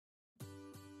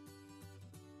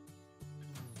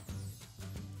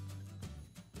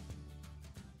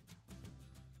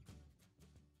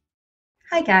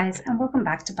Hi guys, and welcome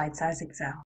back to Bite Size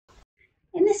Excel.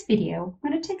 In this video,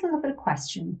 I'm going to take a look at a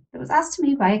question that was asked to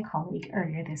me by a colleague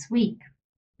earlier this week.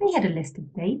 They had a list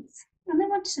of dates and they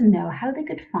wanted to know how they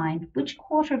could find which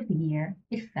quarter of the year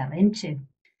it fell into.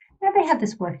 Now they had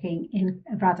this working in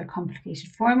a rather complicated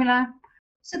formula,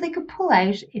 so they could pull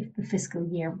out if the fiscal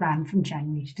year ran from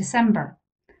January to December.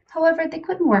 However, they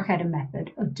couldn't work out a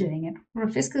method of doing it for a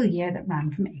fiscal year that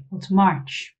ran from April to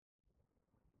March.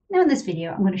 Now in this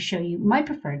video, I'm going to show you my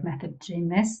preferred method of doing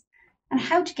this and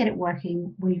how to get it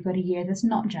working where you've got a year that's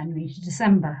not January to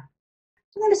December.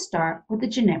 I'm going to start with the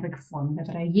generic formula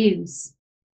that I use.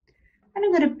 And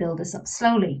I'm going to build this up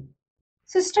slowly.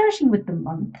 So starting with the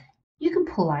month, you can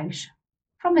pull out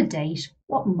from a date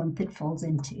what month it falls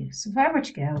into. So if I were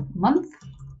to go month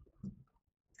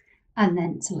and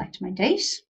then select my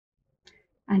date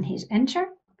and hit enter,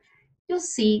 you'll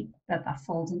see that that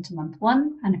falls into month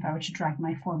 1, and if I were to drag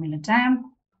my formula down,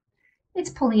 it's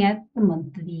pulling out the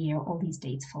month of the year all these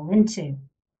dates fall into.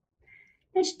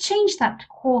 Now to change that to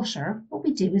quarter, what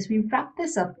we do is we wrap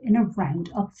this up in a round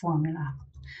up formula.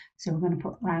 So we're going to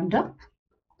put round up,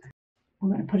 we're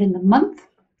going to put in the month,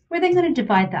 we're then going to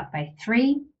divide that by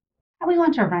 3, and we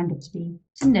want our round up to be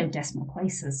to no decimal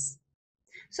places.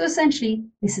 So essentially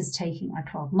this is taking our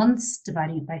 12 months,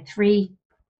 dividing it by 3,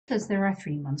 because there are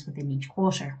 3 months within each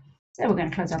quarter. So we're going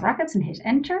to close our brackets and hit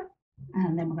enter,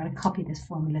 and then we're going to copy this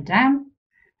formula down,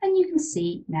 and you can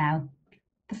see now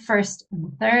the 1st and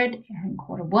the 3rd are in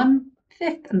quarter 1,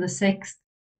 5th and the 6th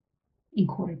in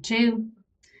quarter 2,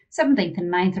 7th, 8th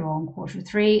and 9th are all in quarter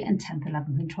 3, and 10th,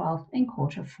 11th and 12th in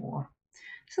quarter 4.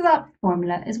 So that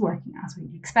formula is working as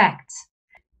we'd expect.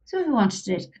 So if we wanted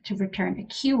it to return a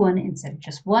Q1 instead of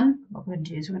just 1, what we're going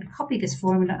to do is we're going to copy this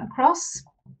formula across.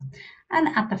 And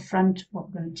at the front, what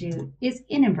we're going to do is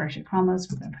in inverted commas,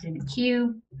 we're going to put in a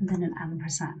Q and then an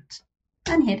ampersand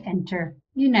and hit enter.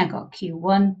 You now got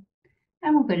Q1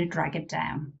 and we're going to drag it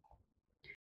down.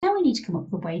 Now we need to come up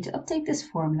with a way to update this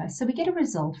formula so we get a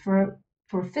result for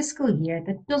a fiscal year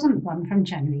that doesn't run from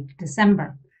January to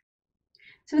December.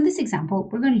 So in this example,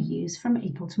 we're going to use from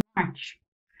April to March.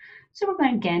 So we're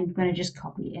going to just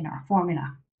copy in our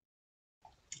formula.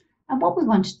 And what we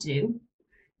want to do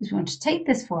is we want to take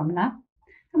this formula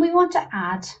and we want to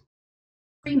add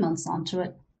 3 months onto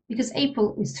it because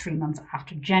April is 3 months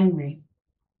after January.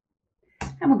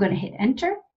 And we're going to hit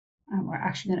enter, and we're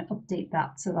actually going to update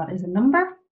that so that is a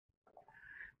number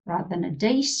rather than a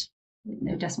date with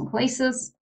no decimal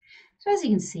places. So as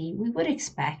you can see, we would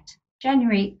expect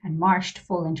January and March to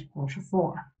fall into quarter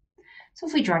 4. So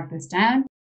if we drag this down,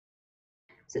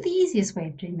 so the easiest way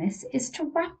of doing this is to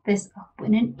wrap this up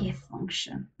in an if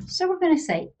function. So we're going to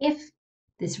say if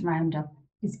this roundup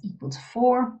is equal to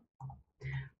 4,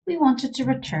 we want it to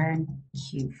return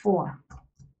Q4.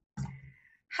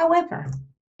 However,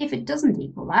 if it doesn't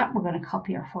equal that, we're going to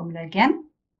copy our formula again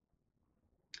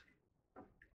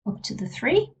up to the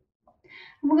 3.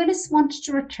 And we're going to want it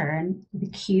to return the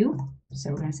Q.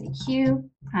 So we're going to say Q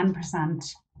ampersand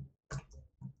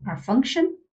our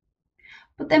function.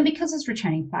 But then because it's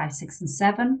returning 5, 6 and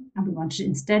 7, and we want to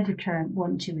instead return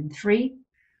 1, 2 and 3,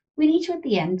 we need to at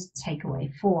the end take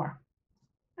away 4.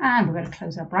 And we're going to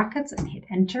close our brackets and hit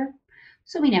enter.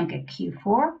 So we now get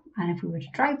Q4, and if we were to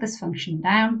drag this function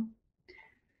down,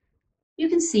 you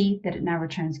can see that it now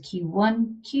returns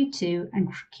Q1, Q2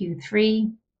 and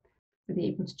Q3 for the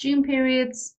April to June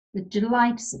periods, the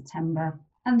July to September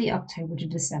and the October to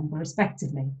December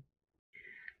respectively.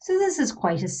 So this is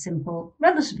quite a simple,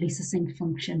 relatively succinct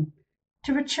function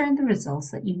to return the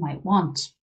results that you might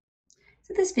want.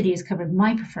 So this video has covered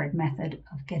my preferred method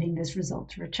of getting this result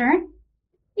to return.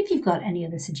 If you've got any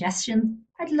other suggestions,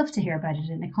 I'd love to hear about it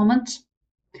in a comment.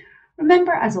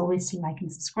 Remember, as always, to like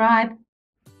and subscribe.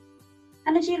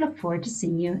 And I do look forward to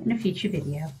seeing you in a future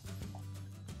video.